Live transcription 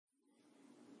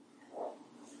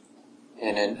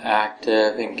in an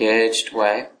active, engaged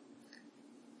way,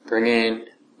 bringing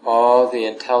all the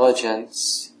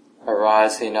intelligence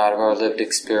arising out of our lived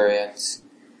experience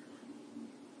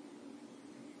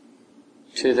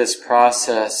to this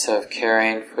process of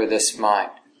caring for this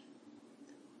mind,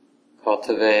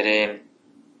 cultivating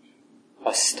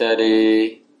a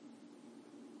steady,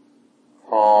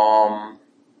 calm,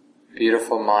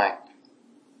 beautiful mind.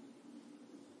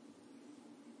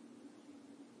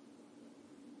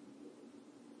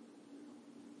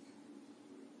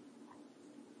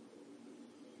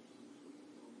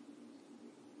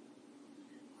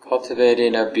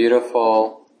 Cultivating a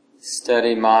beautiful,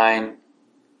 steady mind,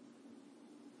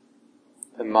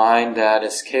 the mind that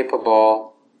is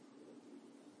capable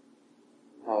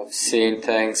of seeing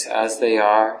things as they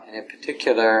are, and in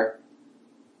particular,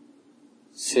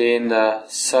 seeing the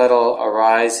subtle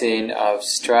arising of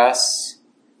stress,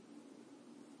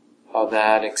 how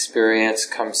that experience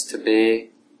comes to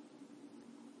be,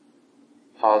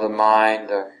 how the mind,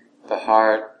 the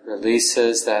heart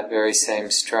releases that very same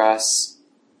stress.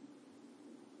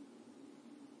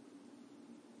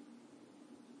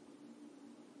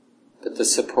 But the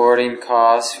supporting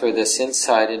cause for this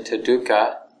insight into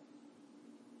dukkha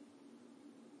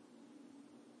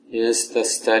is the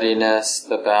steadiness,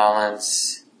 the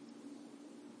balance,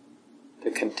 the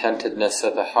contentedness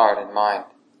of the heart and mind.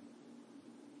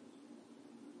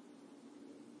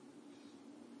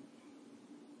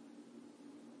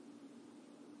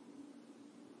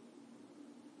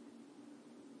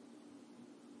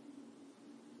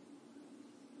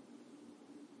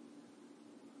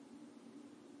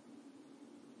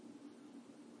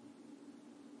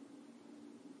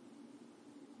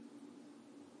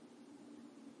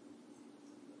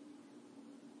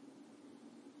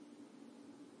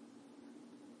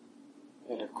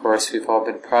 And of course, we've all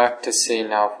been practicing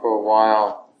now for a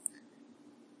while.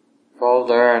 We've all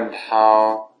learned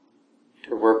how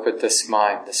to work with this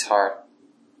mind, this heart.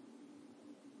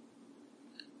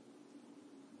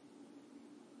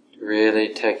 To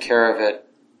really take care of it.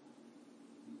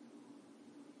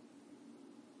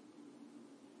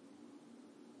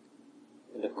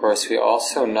 And of course, we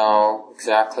also know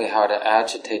exactly how to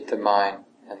agitate the mind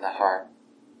and the heart.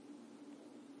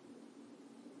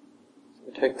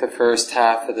 Take the first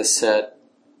half of the sit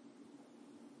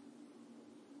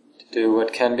to do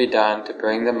what can be done to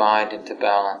bring the mind into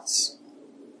balance.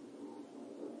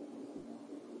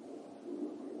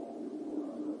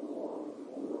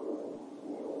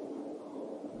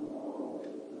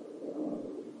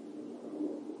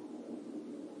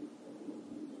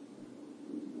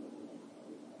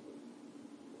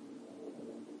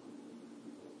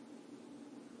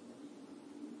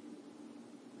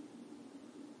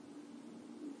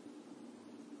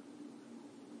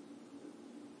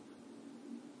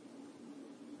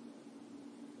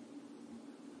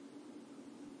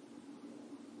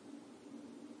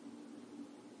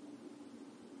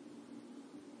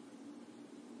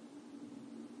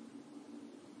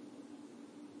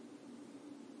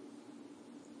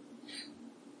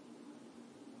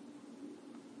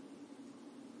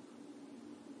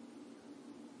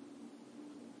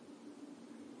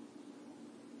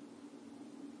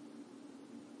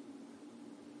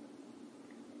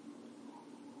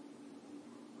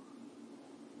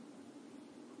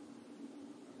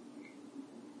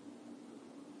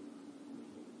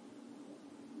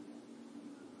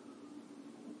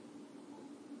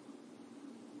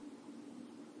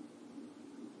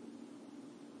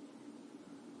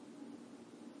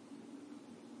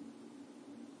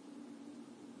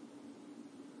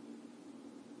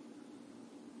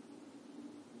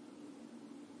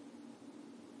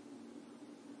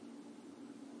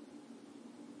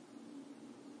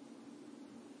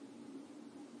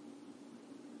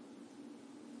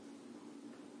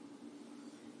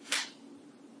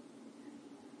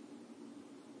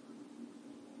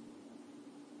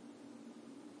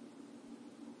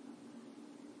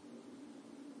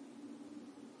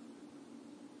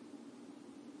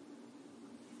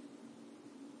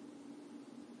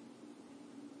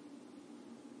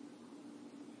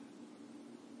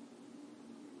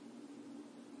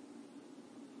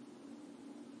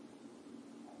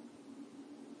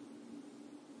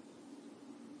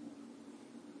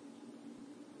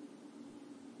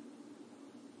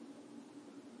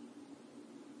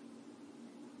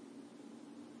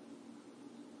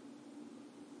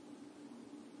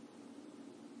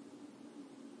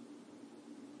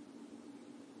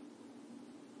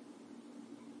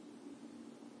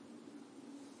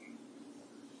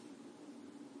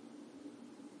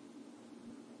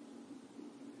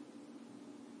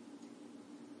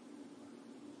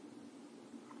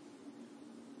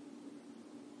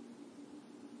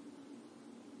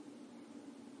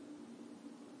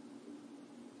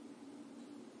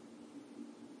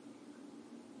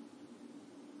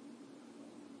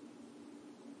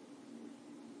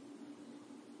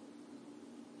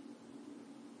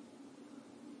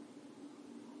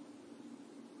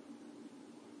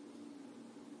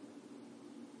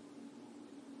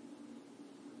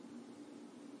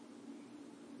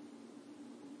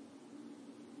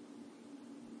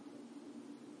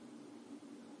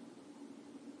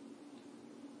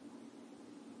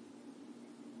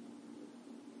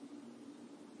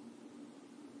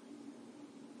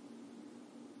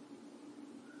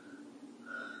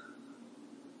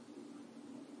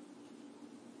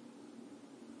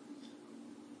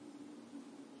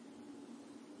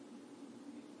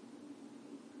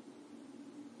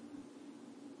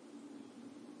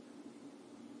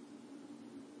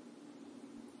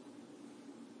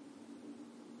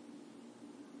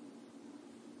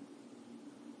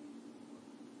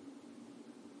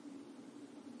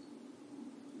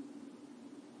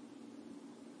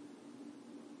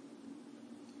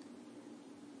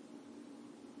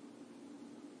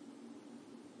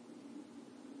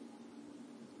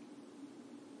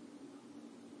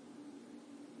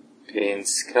 being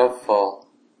skillful,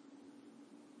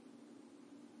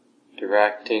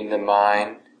 directing the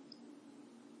mind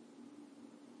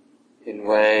in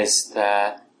ways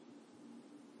that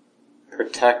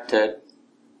protect it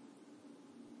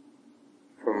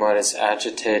from what is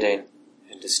agitating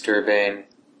and disturbing,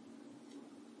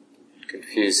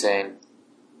 confusing.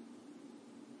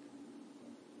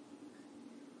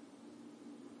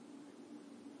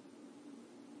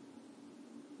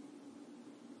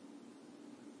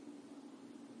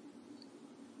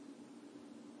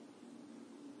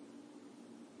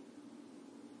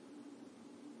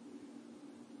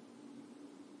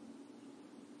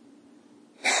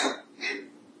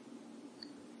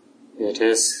 It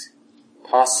is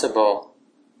possible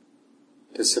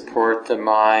to support the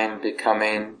mind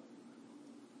becoming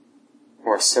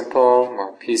more simple,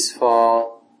 more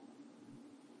peaceful,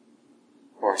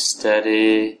 more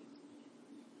steady,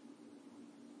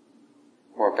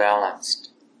 more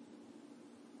balanced.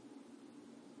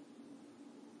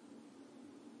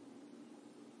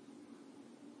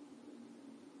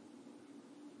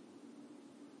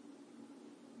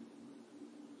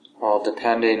 All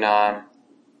depending on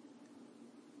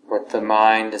what the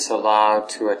mind is allowed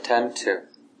to attend to.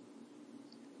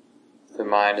 If the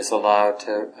mind is allowed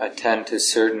to attend to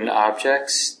certain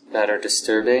objects that are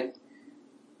disturbing,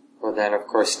 well then of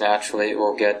course naturally it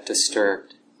will get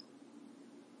disturbed.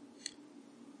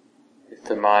 If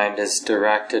the mind is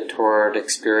directed toward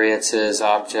experiences,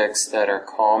 objects that are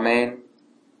calming,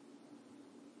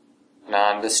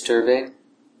 non-disturbing,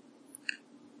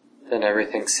 then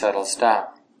everything settles down.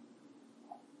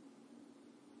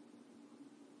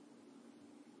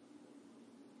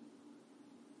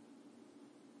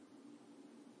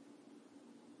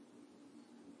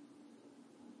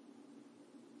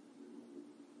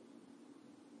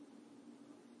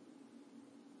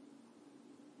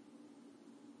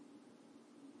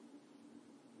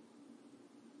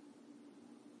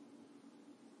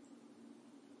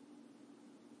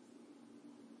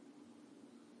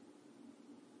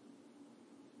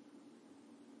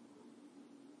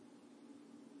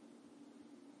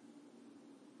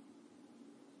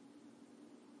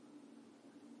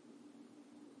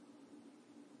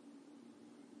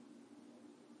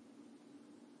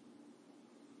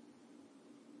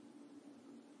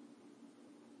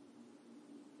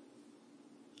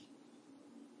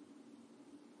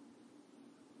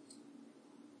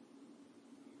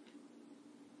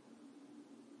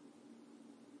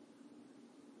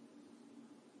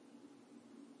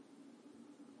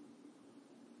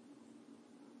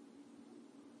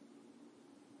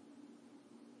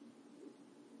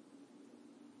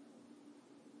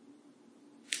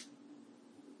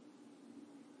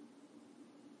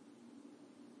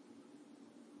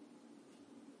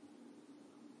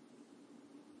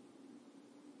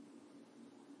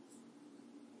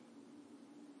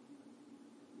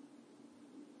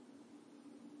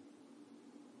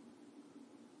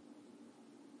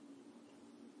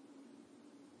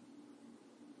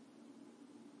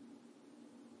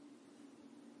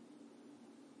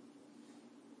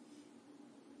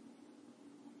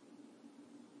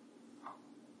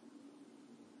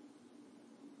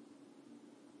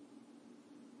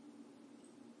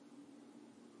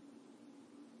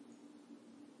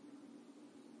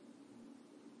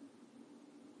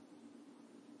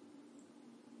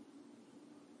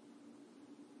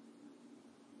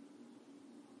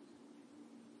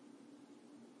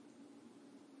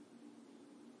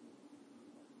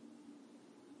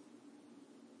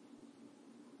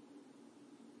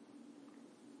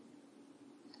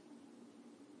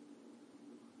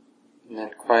 And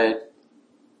then quite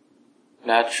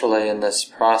naturally in this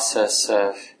process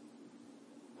of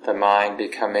the mind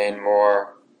becoming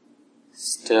more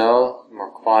still,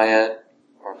 more quiet,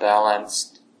 more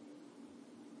balanced,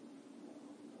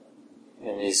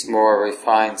 in these more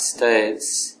refined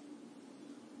states,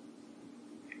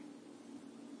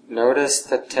 notice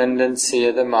the tendency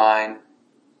of the mind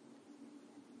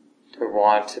to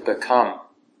want to become.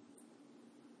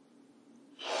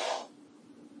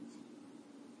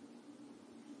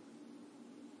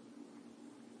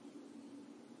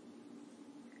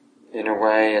 In a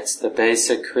way, it's the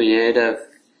basic creative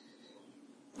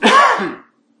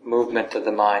movement of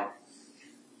the mind.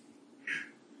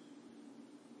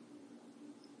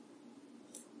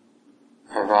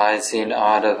 Arising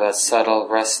out of a subtle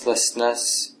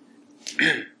restlessness,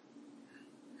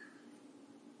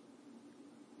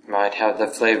 might have the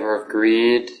flavor of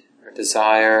greed or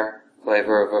desire,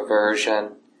 flavor of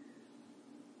aversion,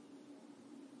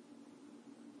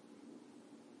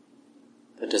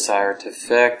 the desire to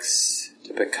fix,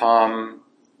 to become,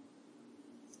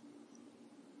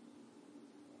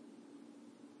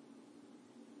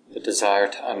 desire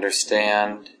to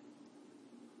understand,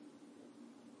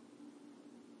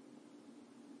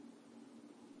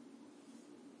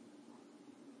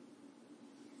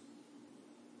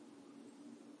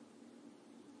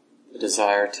 the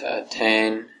desire to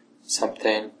attain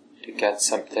something, to get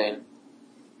something.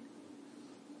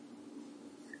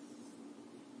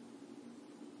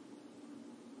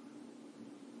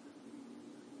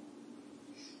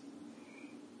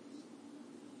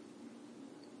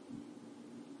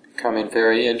 Becoming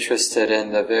very interested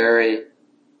in the very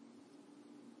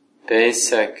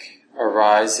basic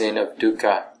arising of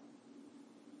dukkha.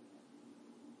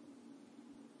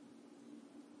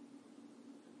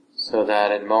 So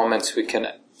that in moments we can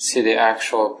see the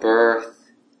actual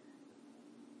birth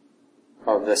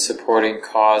of the supporting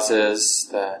causes,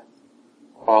 the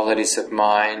qualities of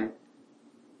mind,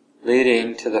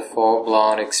 leading to the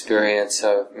full-blown experience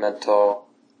of mental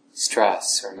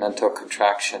stress or mental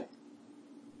contraction.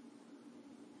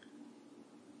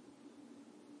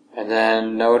 And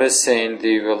then noticing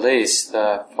the release,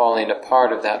 the falling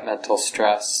apart of that mental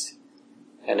stress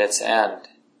and its end.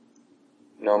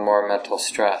 No more mental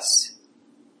stress.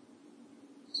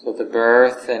 So the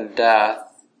birth and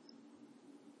death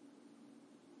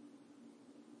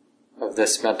of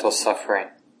this mental suffering.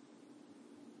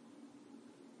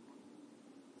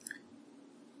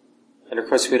 And of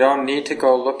course we don't need to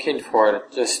go looking for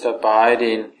it, just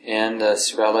abiding in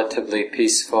this relatively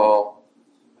peaceful,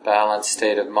 balanced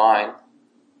state of mind.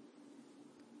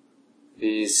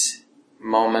 These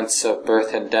moments of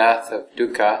birth and death of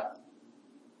dukkha,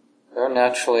 they'll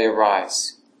naturally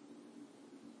arise.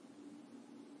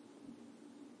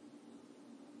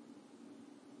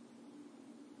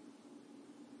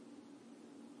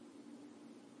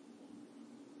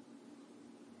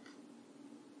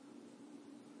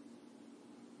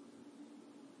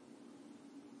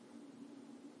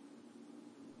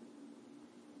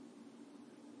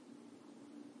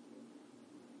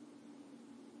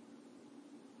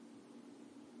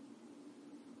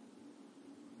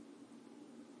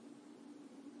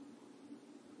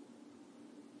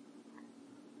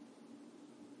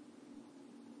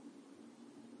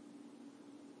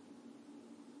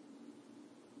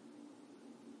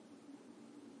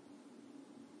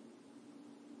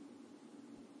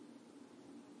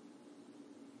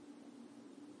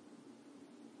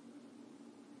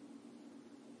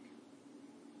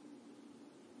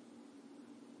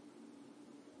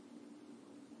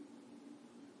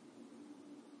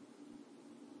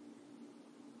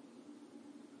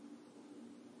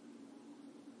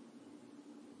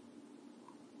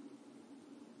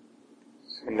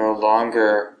 So no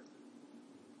longer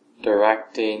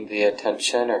directing the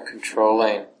attention or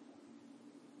controlling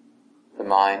the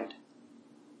mind.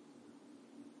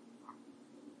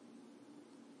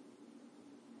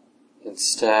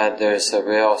 Instead, there's a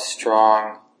real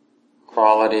strong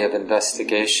quality of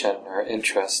investigation or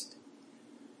interest.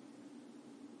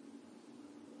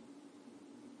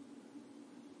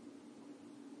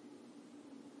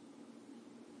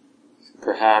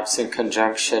 Perhaps in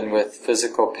conjunction with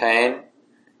physical pain,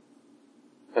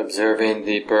 observing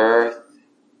the birth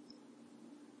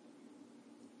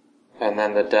and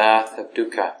then the death of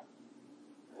dukkha,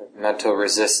 of mental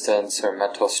resistance or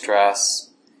mental stress,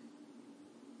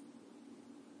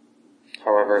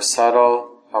 however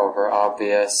subtle, however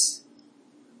obvious.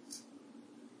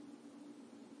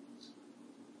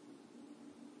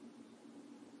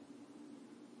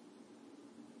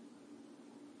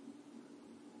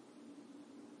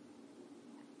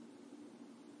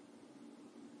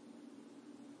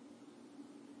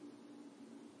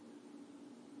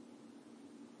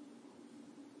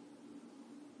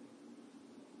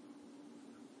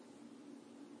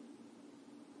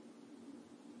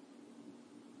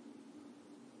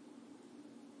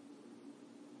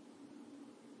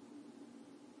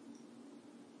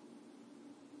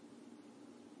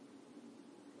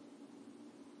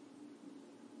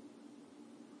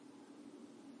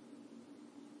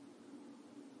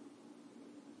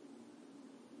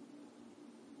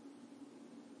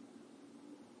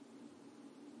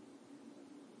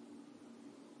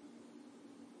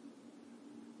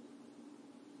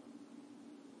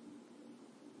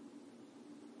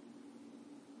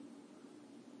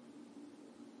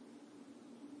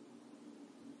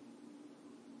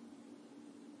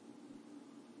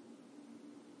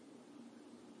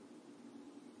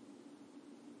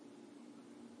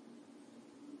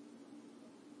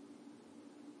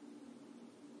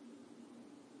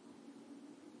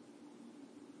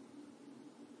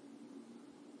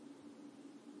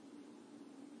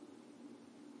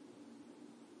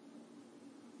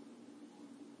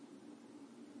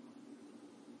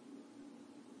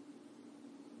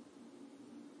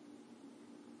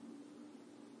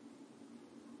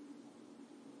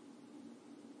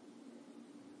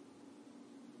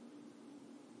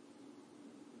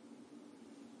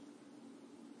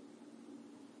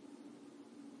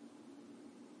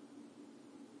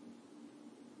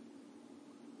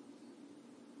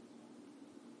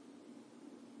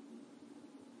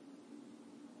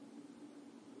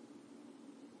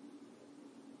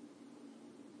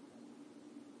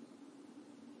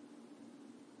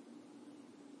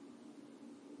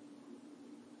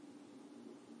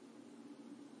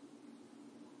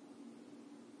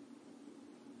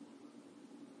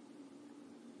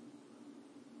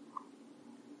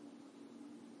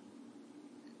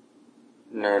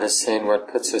 Noticing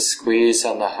what puts a squeeze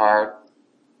on the heart.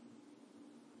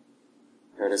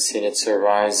 Noticing it's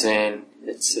arising,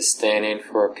 it's sustaining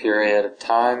for a period of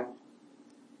time,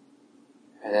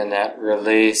 and then that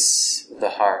release of the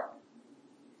heart.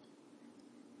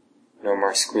 No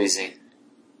more squeezing.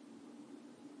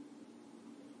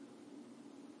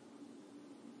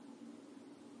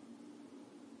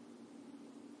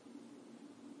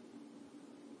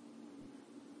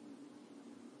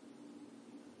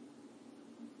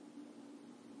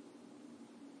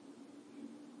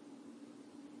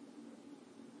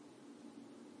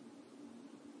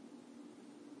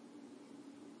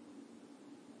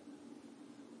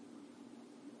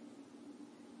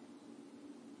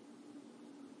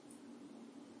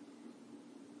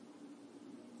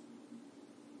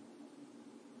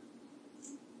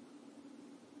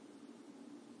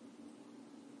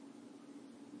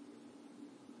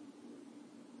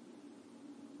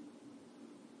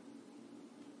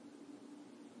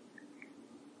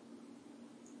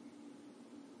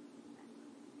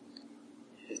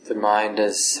 If the mind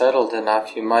is settled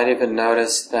enough, you might even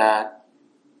notice that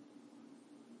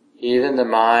even the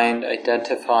mind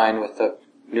identifying with a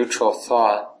neutral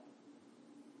thought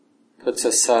puts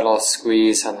a subtle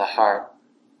squeeze on the heart.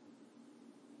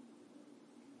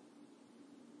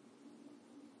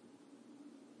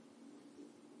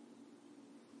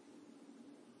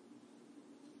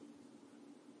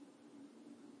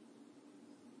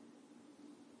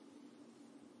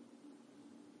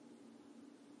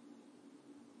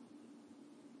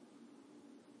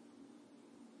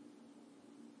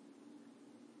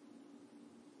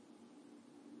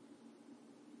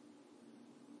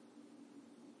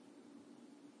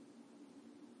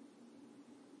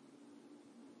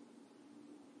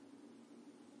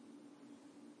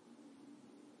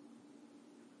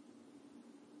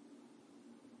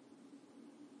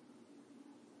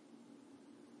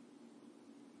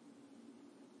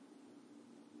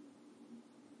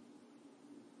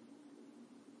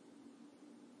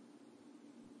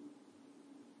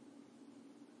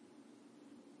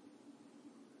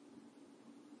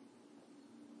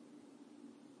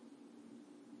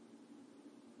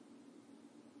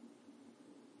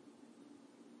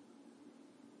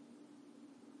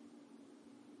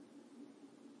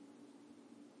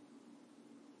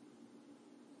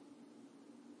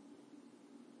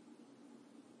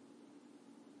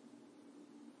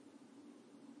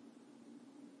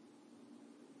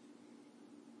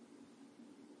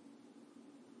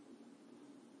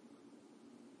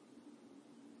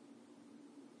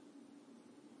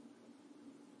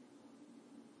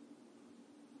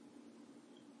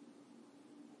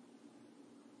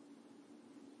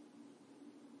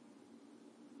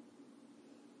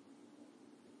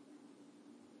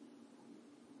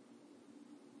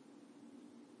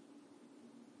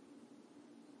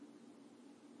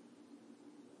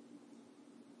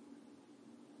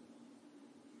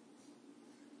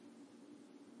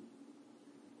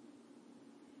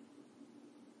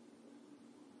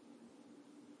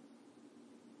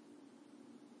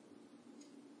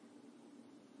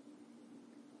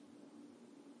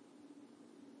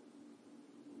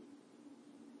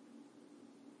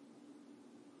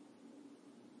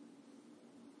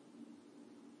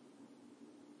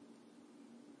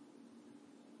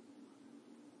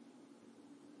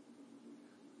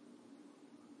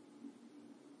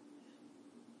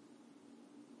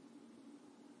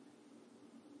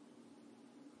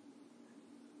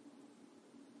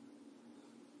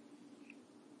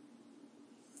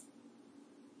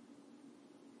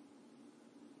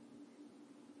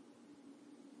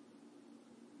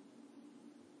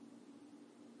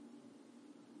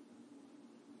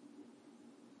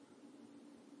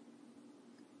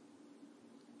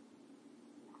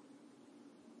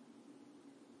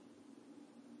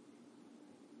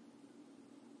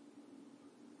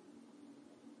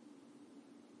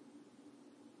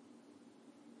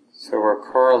 So we're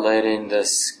correlating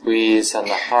this squeeze on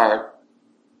the heart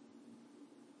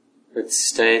with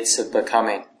states of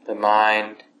becoming. The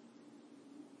mind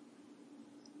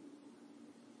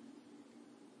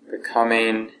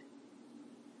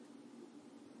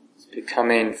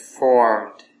becoming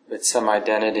formed with some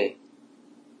identity.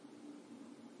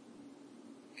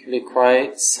 It can be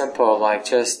quite simple, like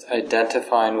just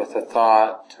identifying with a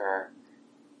thought or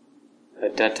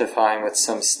identifying with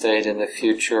some state in the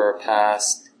future or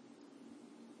past.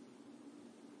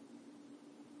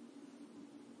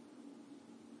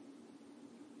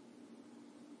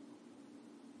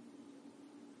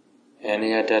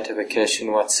 Any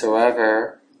identification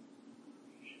whatsoever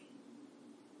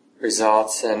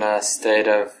results in a state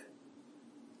of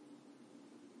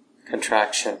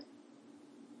contraction.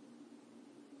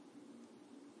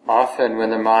 often when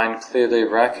the mind clearly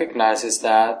recognizes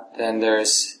that, then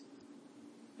there's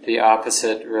the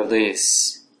opposite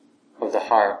release of the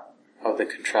heart, of the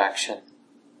contraction.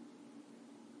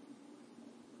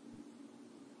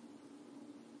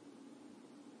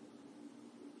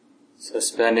 So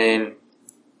spending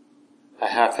a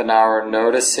half an hour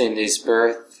noticing these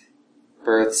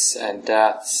births and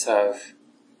deaths of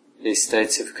these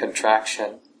states of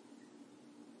contraction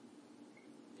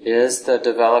is the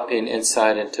developing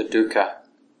insight into Dukkha,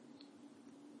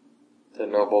 the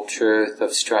noble truth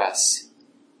of stress.